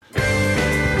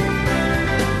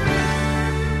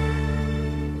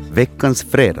Veckans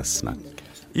fredagssnack.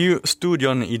 I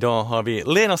studion idag har vi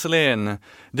Lena Selén,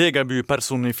 Degerby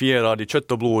personifierad i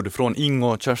kött och blod från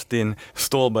Ingo, Kerstin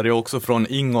Stålberg också från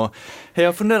Ingo.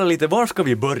 Jag funderar lite, var ska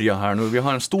vi börja här nu? Vi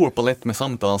har en stor palett med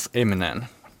samtalsämnen.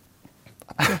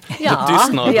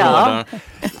 Ja.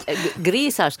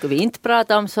 Grisar skulle vi inte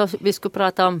prata om, så vi skulle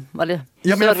prata om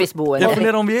serviceboende. Jag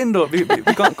funderar om vi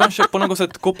kan kanske på något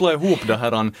sätt koppla ihop det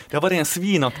här. Det har varit en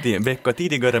svinaktig vecka.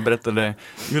 Tidigare berättade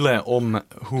Yle om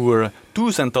hur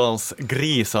tusentals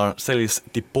grisar säljs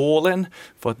till Polen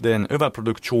för att det är en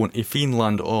överproduktion i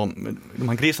Finland, och de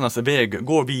här grisarnas väg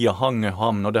går via Hangö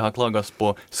hamn, och det har klagats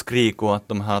på Skrik och att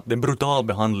det är en brutal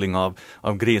behandling av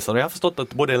grisar. Och jag har förstått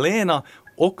att både Lena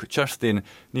och Kerstin,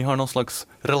 ni har någon slags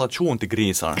relation till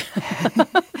grisar.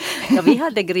 Ja, vi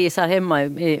hade grisar hemma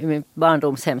i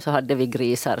barndomshem, så hade vi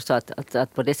grisar, så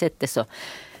att på det sättet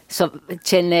så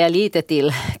känner jag lite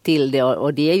till det,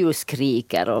 och det är ju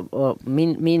skriker, och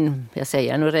min jag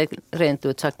säger nu rent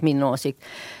ut sagt min åsikt,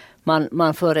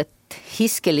 man får ett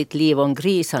hiskeligt liv om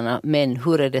grisarna, men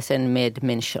hur är det sen med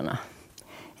människorna?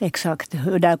 Exakt,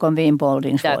 där kom vi in på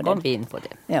åldringsvården. Där kom vi in på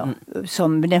det. Ja,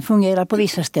 som den fungerar på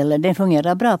vissa ställen, den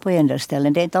fungerar bra på en del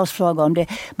ställen. Det är inte alls fråga om det.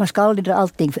 Man ska aldrig dra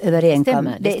allting över en kam.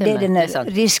 Det är den här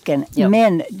risken. Ja.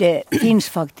 Men det finns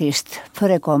faktiskt,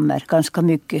 förekommer ganska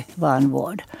mycket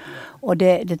vanvård. Och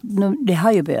det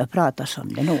har ju börjat pratas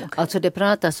om det nog. Alltså det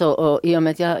pratas, och i och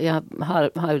med att jag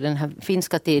har ju den här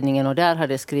finska tidningen, och där har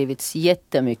det skrivits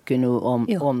jättemycket nu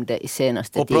om det i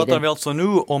senaste tiden. Och pratar vi alltså nu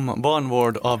om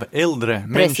vanvård av äldre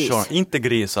människor, inte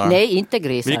grisar? Nej, inte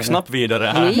grisar. Vi gick snabbt vidare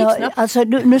här. Alltså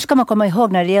nu ska man komma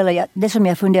ihåg när det gäller det som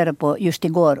jag funderade på just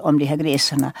igår om de här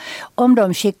grisarna. Om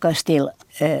de skickas till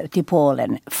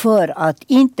Polen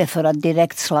inte för att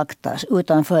direkt slaktas,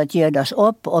 utan för att gödas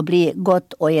upp och bli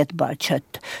gott och ätbart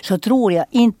kött, så tror jag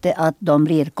inte att de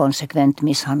blir konsekvent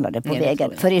misshandlade på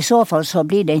vägen. För i så fall så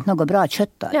blir det inte något bra kött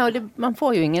där. Ja, man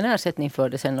får ju ingen ersättning för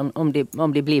det sen om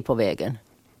de blir på vägen.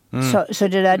 Så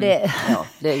det där ja,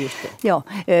 det är just det. Ja,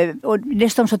 och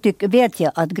dessutom så vet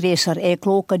jag att grisar är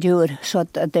kloka djur, så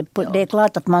att det är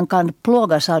klart att man kan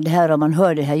plågas av det här om man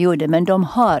hör det här ljudet, men de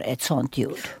har ett sånt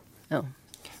ljud. Ja.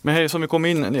 Men hej, som vi kom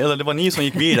in, eller det var ni som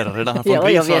gick vidare redan här från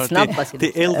grisar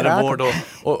till äldrevård,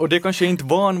 och det är kanske inte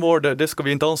vanvård, det ska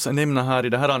vi inte alls nämna här i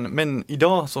det här, men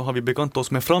idag så har vi bekant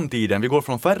oss med framtiden. Vi går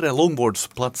från färre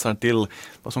långvårdsplatser till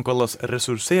vad som kallas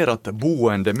resurserat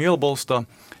boende. Mjölbolsta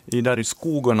där i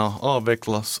skogarna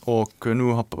avvecklas, och nu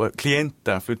har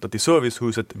klienter flyttat till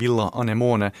servicehuset Villa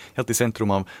Anemone, helt i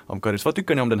centrum av Karis. Vad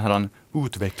tycker ni om den här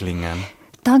utvecklingen?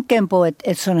 Tanken på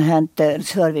ett sådant här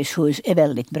servicehus är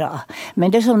väldigt bra.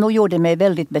 Men det som nog gjorde mig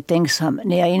väldigt betänksam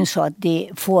när jag insåg att de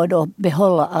får då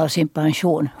behålla av sin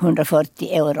pension 140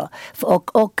 euro.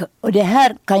 Och det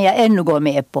här kan jag ännu gå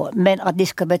med på. Men att de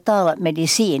ska betala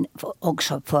medicin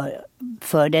också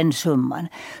för den summan.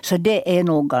 Så det är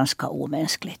nog ganska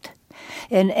omänskligt.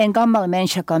 En gammal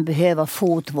människa kan behöva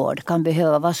fotvård, kan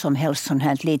behöva vad som helst sånt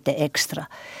här lite extra.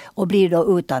 Och blir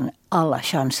då utan alla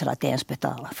chanser att ens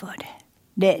betala för det.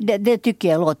 Det tycker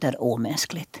jag låter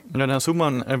omänskligt. Den här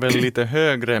summan är väl lite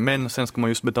högre, men sen ska man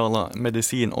just betala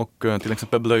medicin och till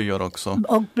exempel blöjor också.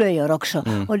 Och blöjor också.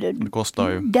 Och det kostar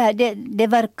ju. Det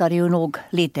verkar ju nog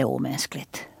lite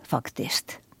omänskligt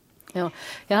faktiskt. Ja,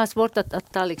 jag har svårt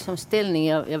att ta liksom ställning.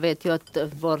 Jag vet ju att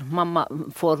vår mamma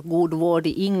får god vård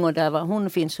i Ingo, där var hon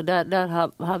finns, och där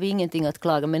har vi ingenting att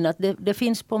klaga, men att det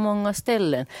finns på många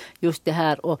ställen just det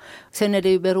här. Och sen är det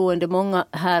ju beroende, många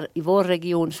här i vår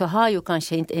region så har ju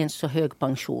kanske inte ens så hög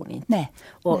pension. Inte. Nej.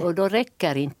 Och då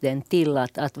räcker inte den till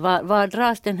att var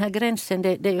dras den här gränsen,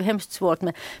 det är ju hemskt svårt,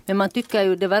 men man tycker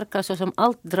ju det verkar så som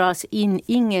allt dras in,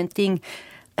 ingenting.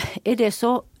 Är det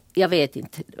så? Jag vet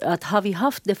inte. Att har vi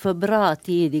haft det för bra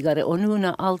tidigare, och nu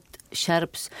när allt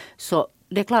skärps, så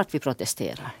det är klart vi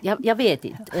protesterar. Jag vet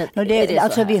inte.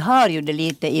 Alltså vi har ju det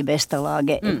lite i bästa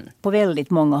laget på väldigt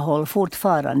många håll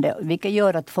fortfarande. Vilket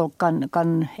gör att folk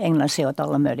kan ägna sig åt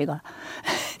alla möjliga.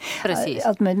 Precis.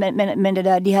 Men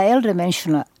de här äldre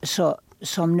människorna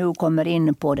som nu kommer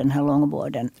in på den här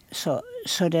långvården,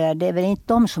 så det är väl inte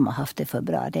de som har haft det för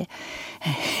bra. Det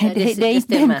är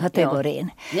inte den kategorin,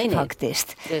 nej.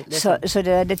 Faktiskt. Så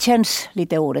det känns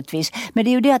lite orättvist. Men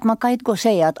det är ju det att man kan inte gå och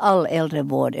säga att all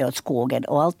äldrevård är åt skogen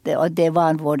och det är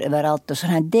vanvård överallt och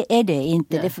sådär. Det är det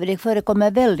inte. Det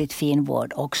förekommer väldigt fin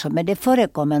vård också, men det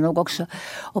förekommer nog också,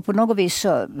 och på något vis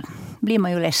så blir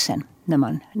man ju ledsen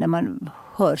när man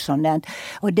hör sånt.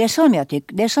 Och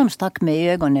det som stack mig i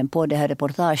ögonen på det här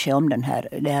reportaget om det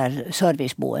här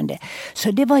serviceboende,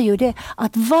 så det var ju det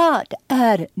att vad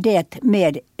är det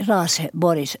med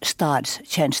Raseborgs stads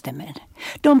tjänstemän?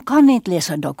 De kan inte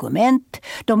läsa dokument,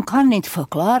 de kan inte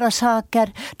förklara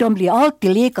saker, de blir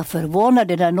alltid lika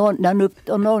förvånade när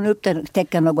någon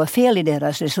upptäcker något fel i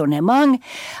deras resonemang.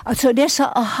 Alltså dessa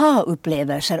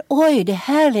aha-upplevelser, oj det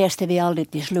här läste vi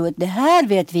aldrig till slut, det här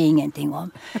vet vi ingenting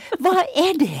om. Vad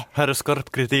är det? Här är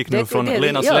skarp kritik nu från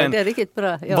Lena Selén. Ja, det är riktigt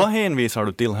bra. Ja. Vad hänvisar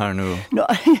du till här nu?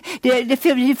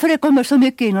 Det förekommer så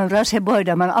mycket inom Raseborg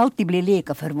där man alltid blir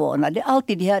lika förvånad. Det är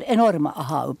alltid de här enorma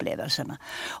aha-upplevelserna.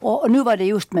 Och nu var det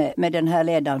just med den här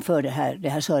ledaren för det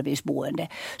här serviceboende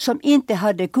som inte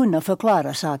hade kunnat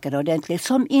förklara saker ordentligt,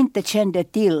 som inte kände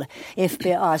till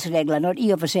FPAs regler. Och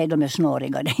i och för sig de är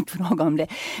snåriga, det är inte fråga om det.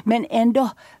 Men ändå,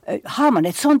 har man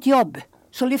ett sånt jobb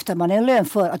så lyfter man en lön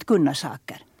för att kunna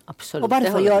saker. Absolut. Och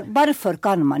varför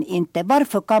kan man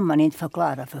inte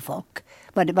förklara för folk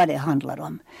vad det handlar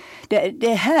om?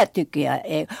 Det här tycker jag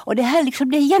är, och det här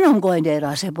liksom det är genomgående i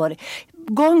Raseborg.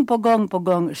 Gång på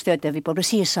gång stöter vi på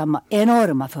precis samma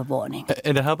enorma förvåning.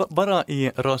 Är det här bara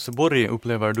i Raseborg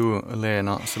upplever du,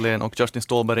 Lena Selén och Kerstin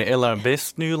Ståhlberg, eller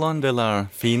Västnyland eller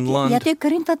Finland? Jag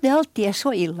tycker inte att det alltid är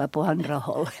så illa på andra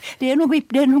håll. Det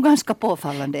är nog ganska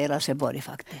påfallande i Raseborg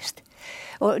faktiskt.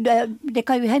 Och det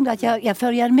kan ju hända att jag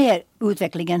följer med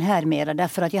utvecklingen här mera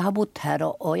därför att jag har bott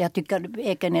här och jag tycker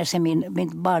Ekenäs är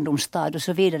min barndomsstad och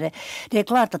så vidare. Det är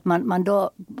klart att man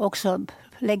då också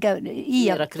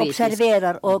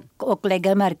observerar och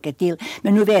lägger märke till.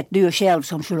 Men nu vet du själv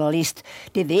som journalist,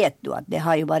 det vet du att det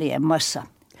har ju varit en massa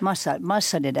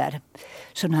det där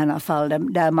sådana här fall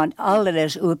där man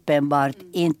alldeles uppenbart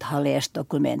inte har läst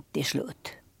dokument till slut.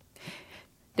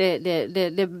 Det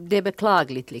är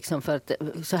beklagligt liksom, för att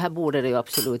så här borde det ju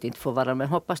absolut inte få vara. Men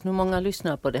hoppas nu många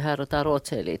lyssnar på det här och tar åt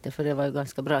sig lite, för det var ju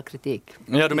ganska bra kritik.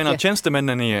 Ja, du menar att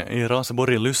tjänstemännen i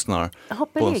Raseborg lyssnar?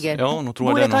 Hoppeligen. Ja, nu tror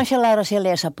borde jag kanske lära sig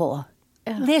läsa på.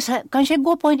 Kanske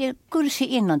gå på en kurs i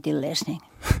innantilläsning.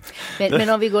 Men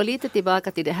om vi går lite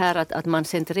tillbaka till det här att man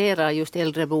centrerar just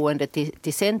äldreboende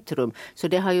till centrum, så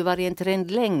det har ju varit en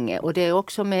trend länge, och det är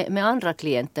också med andra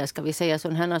klienter, ska vi säga,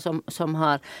 sådana som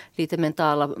har lite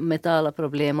mentala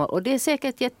problem, och det är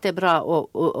säkert jättebra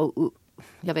och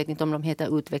jag vet inte om de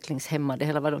heter utvecklingshämmade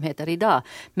eller vad de heter idag,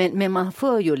 men man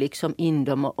för ju liksom in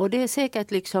dem, och det är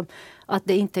säkert liksom att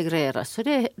det integreras, så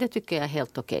det tycker jag är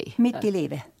helt okej. Mitt i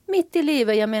livet. Mitt i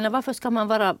livet, jag menar, varför ska man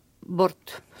vara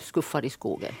bortskuffad i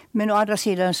skogen? Men å andra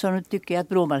sidan så tycker jag att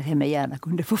Bromarhemmet gärna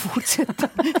kunde få fortsätta.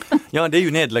 Ja, det är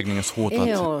ju nedläggningens hotat.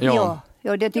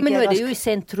 Ja, det tycker men nu jag är det ju i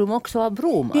centrum också av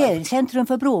Bromar. Det är centrum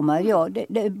för Bromar, ja.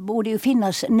 Det borde ju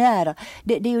finnas nära.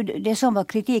 Det är ju det som var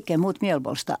kritiken mot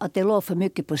Mjölbolsta, att det låg för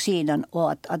mycket på sidan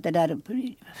och att det där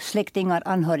släktingar,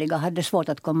 anhöriga hade svårt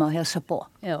att komma och hälsa på.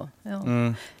 Ja.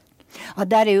 Mm. Att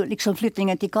där är ju liksom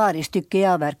flyttningen till Karis tycker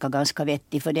jag verkar ganska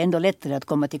vettig, för det är ändå lättare att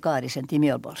komma till Karis än till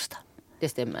Mjölbolsta. Det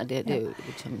stämmer, det är ju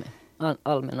liksom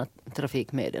allmänna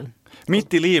trafikmedel.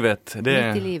 Mitt i livet, det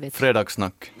är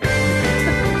Fredagssnack.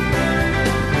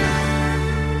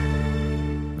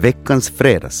 Veckans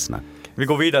fredagssnack. Vi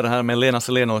går vidare här med Lena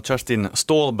Selén och Kerstin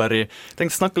Ståhlberg. Jag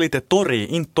tänkte snacka lite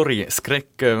inte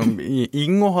torgskräck. I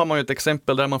Ingo har man ju ett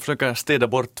exempel där man försöker städa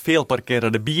bort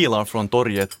felparkerade bilar från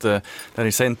torget där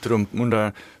i centrum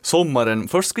under sommaren.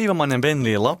 Först skriver man en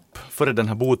vänlig lapp före den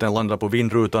här boten landar på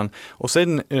vindrutan, och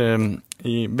sen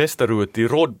i västerut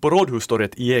på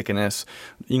Rådhustorget i Ekenäs,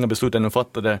 inga beslut ännu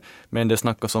fattade, men det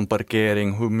snackas om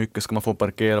parkering, hur mycket ska man få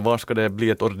parkera, var ska det bli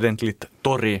ett ordentligt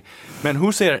torg. Men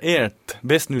hur ser ert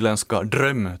västnyländska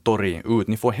drömtorg ut?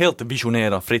 Ni får helt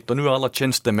visionera fritt, och nu är alla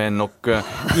tjänstemän och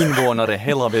invånare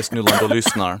hela Västnyland och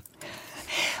lyssnar.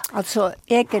 Alltså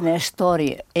Ekenäs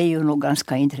torg är ju nog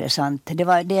ganska intressant. Det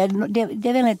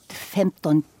är väl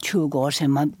 15-20 år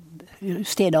sedan man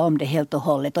städa om det helt och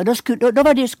hållet. Och då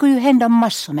skulle ju hända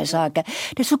massor med saker.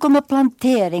 Det skulle komma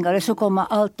planteringar, det skulle komma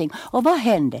allting. Och vad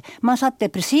hände? Man satte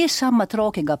precis samma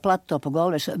tråkiga plattor på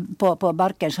golvet, på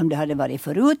barken som det hade varit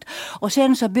förut. Och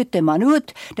sen så bytte man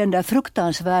ut den där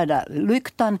fruktansvärda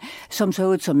lyktan som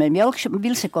såg ut som en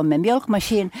vilsekommen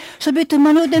mjölkmaskin. Så bytte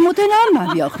man ut den mot en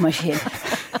annan mjölkmaskin.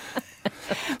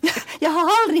 Jag har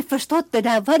aldrig förstått det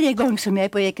där. Varje gång som jag är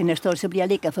på Ekenäs torg så blir jag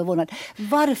lika förvånad.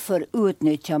 Varför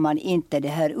utnyttjar man inte det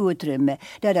här utrymmet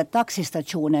där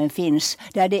taxistationen finns?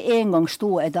 Där det en gång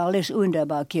stod ett alldeles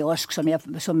underbar kiosk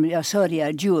som jag sörjer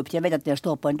djupt. Jag vet att jag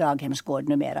står på en daghemsgård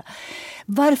numera.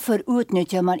 Varför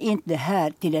utnyttjar man inte det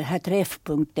här till den här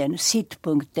träffpunkten,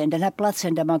 sittpunkten, den här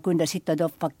platsen där man kunde sitta då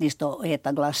faktiskt och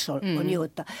äta glass och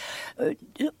njuta?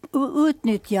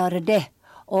 Utnyttjar det.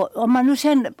 Och om man nu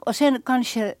sen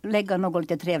kanske lägga något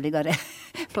lite trevligare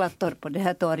plattor på det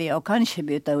här torget och kanske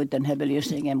byta ut den här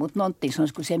belysningen mot någonting som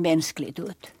skulle se mänskligt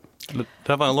ut.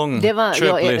 Det var en lång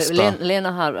köplista.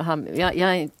 Lena jag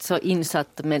är inte så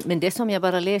insatt, men det som jag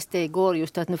bara läste igår,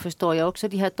 just att nu förstår jag också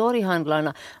de här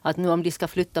torghandlarna, att nu om de ska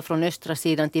flytta från östra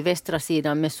sidan till västra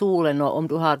sidan med solen, och om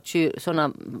du har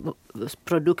sådana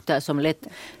produkter som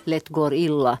lätt går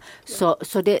illa.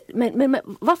 Så det, men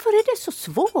varför är det så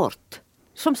svårt?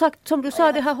 Som sagt, som du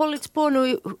sa, det har hållits på nu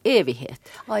i evighet.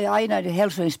 Ja, när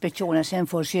hälsoinspektionen sen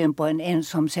får syn på en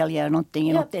som säljer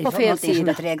någonting, på fel sida. Som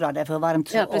är 3 grader för varmt,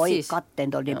 så oj katten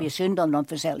då, det blir synd om de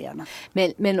försäljarna.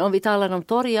 Men om vi talar om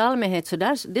torg i allmänhet, så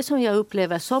det som jag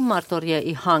upplever sommartorget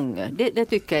i Hangö, det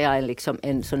tycker jag är liksom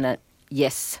en sån där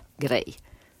yes-grej.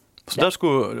 Så där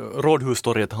skulle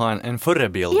Rådhustorget ha en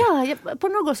förebild. Ja, på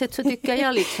något sätt så tycker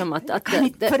jag liksom att kan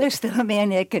inte föreställa mig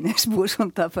en Ekenäsbo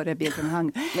som tar förebilden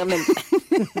Hangö. Ja, men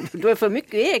du är för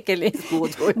mycket Ekenäsbo.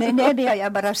 Nej,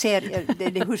 jag bara ser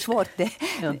det hur svårt det är.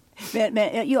 Ja. Men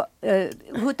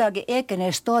huvudtaget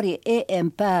Ekenäs torg är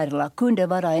en pärla, kunde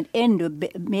vara en ännu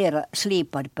mer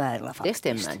slipad pärla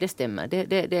faktiskt. Det stämmer.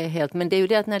 Det är helt, men det är ju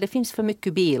det att när det finns för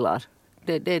mycket bilar,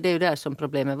 det är ju där som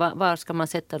problemet. Var ska man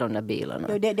sätta de där bilarna?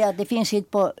 Det finns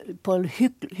inte på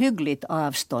hyggligt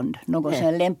avstånd någon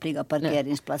sån lämpliga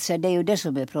parkeringsplatser. Det är ju det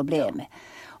som är problemet.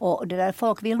 Och det där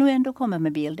folk vill nu ändå komma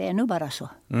med bil, det är nu bara så.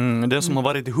 Den som har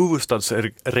varit i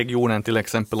huvudstadsregionen till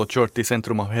exempel och kört i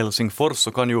centrum av Helsingfors,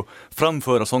 så kan ju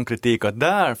framföra sån kritik att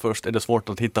där först är det svårt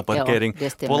att hitta parkering.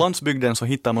 På landsbygden så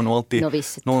hittar man nog alltid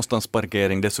någonstans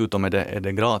parkering, dessutom är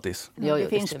det gratis. Det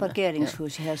finns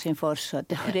parkeringshus i Helsingfors, så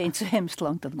det är inte så hemskt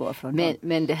långt att gå från.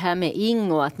 Men det här med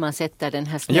Ingo, att man sätter den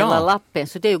här snälla lappen,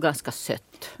 så det är ju ganska sött.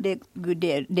 Det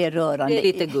är rörande. Det är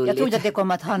lite gulligt. Jag tror inte att det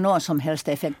kommer att ha någon som helst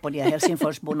effekt på de här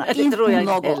Helsingforsborna. Inte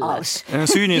något alls. En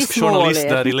cynisk journalist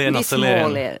där i Lena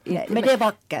Selén. Men det är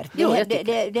vackert.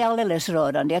 Det är alldeles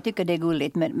rörande. Jag tycker det är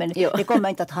gulligt, men det kommer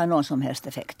inte att ha någon som helst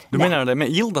effekt. Du menar det? Men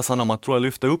Ilda Sanomat tror jag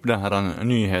lyfte upp den här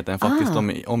nyheten faktiskt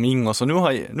om Ingo. Så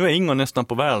nu är Ingo nästan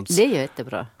på världskartan. Det är ju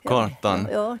jättebra.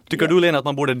 Tycker du, Lena, att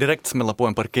man borde direkt smälla på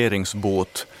en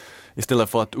parkeringsbot istället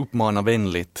för att uppmana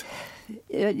vänligt?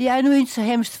 Jag är nu inte så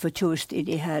hemskt förtjust i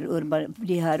de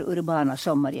här urbana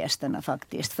sommargästerna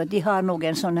faktiskt. För de har nog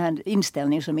en sån här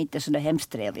inställning som inte är så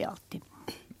hemskt trevlig alltid.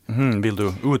 Vill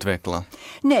du utveckla?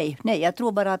 Nej, jag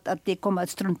tror bara att de kommer att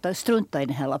strunta i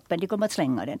den här lappen. De kommer att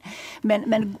slänga den.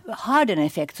 Men har den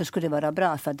effekt så skulle det vara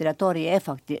bra, för att det där torget är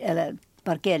faktiskt, eller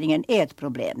parkeringen är ett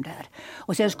problem där.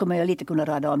 Och sen skulle man ju lite kunna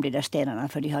rada om de där stenarna,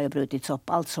 för de har ju brutits upp.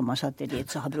 Allt som man satte dit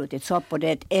så har brutits upp, och det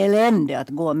är ett elände att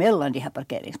gå mellan de här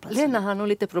parkeringsplatserna. Lena har nog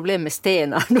lite problem med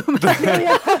stenar.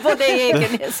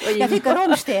 Jag tycker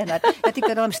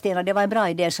om stenar. Det var en bra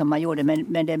idé som man gjorde,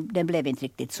 men den blev inte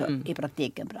riktigt så i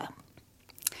praktiken bra.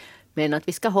 Men att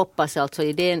vi ska hoppas, alltså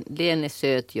idén är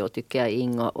söt, jag tycker jag,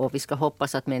 Ingo, och vi ska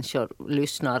hoppas att människor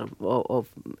lyssnar och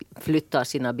flyttar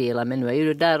sina bilar. Men nu är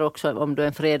ju det där också, om du är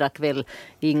en fredagkväll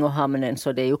i Ingohamnen,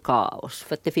 så det är ju kaos,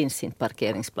 för att det finns inte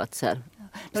parkeringsplatser.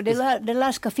 Det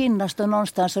lär ska finnas då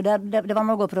någonstans, och det var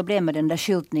något problem med den där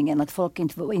skyltningen, att folk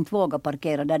inte vågar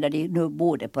parkera där de nu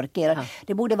borde parkera. Ja.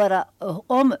 Det borde vara,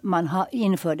 om man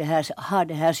har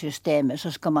det här systemet,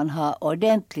 så ska man ha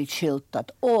ordentligt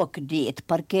skyltat, åk dit,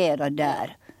 parkera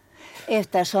där.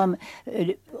 Eftersom,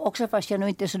 också fast jag nu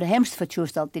inte är så hemskt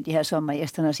förtjust alltid de här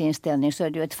sommargästernas inställning, så är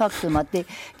det ju ett faktum att det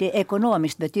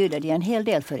ekonomiskt betyder det en hel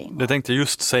del för Ingo. Det tänkte jag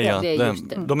just säga.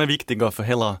 De är viktiga för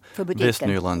hela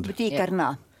Västnyland.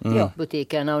 Butikerna. Ja,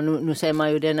 butikerna, och nu ser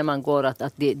man ju det när man går att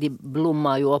de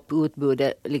blommar ju upp,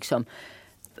 utbudet liksom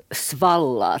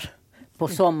svallar på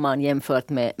sommaren jämfört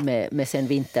med sen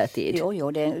vintertid.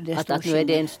 Jo, det är att nu är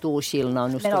det en stor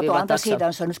skillnad. Nu ska men vi å andra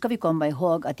sidan så nu ska vi komma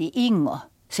ihåg att i Ingo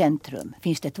centrum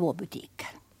finns det 2 butiker.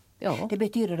 Ja. Det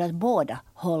betyder att båda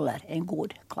håller en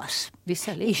god klass.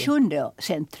 I Sjunde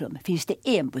centrum finns det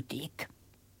 1 butik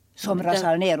som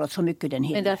rasar neråt så mycket den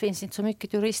hinner. Men där finns inte så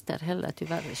mycket turister heller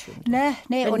tyvärr i Sjunde. Nej,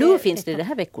 men nu finns det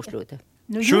här veckoslutet.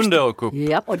 Sjunde och upp.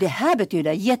 Ja. Och det här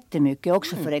betyder jättemycket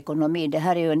också för ekonomin. Det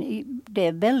här är det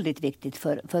är väldigt viktigt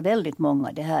för väldigt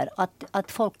många det här.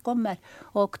 Att folk kommer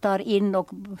och tar in och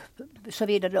så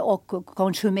vidare och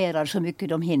konsumerar så mycket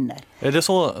de hinner. Är det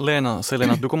så, Lena Selén,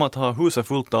 att du kommer att ha huset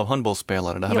fullt av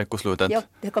handbollsspelare det här veckoslutet? Ja,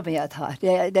 det kommer jag att ha. Det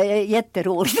är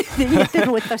jätteroligt. Det är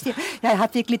jätteroligt. Fast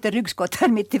jag fick lite ryggskott här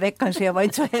mitt i veckan, så jag var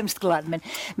inte så hemskt glad.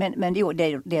 Men jo, det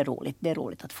är roligt. Det är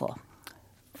roligt att få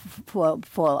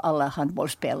alla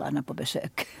handbollsspelarna på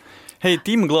besök. Hej,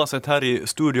 timglaset här i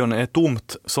studion är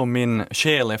tomt som min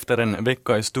själ efter en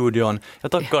vecka i studion.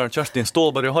 Jag tackar Kerstin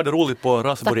Ståhlberg, jag hade roligt på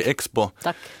Raseborg Expo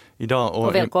idag.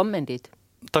 Och välkommen dit.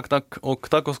 Tack. Och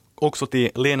tack också till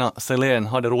Lena Selén,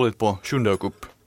 hade roligt på Sjunde och upp.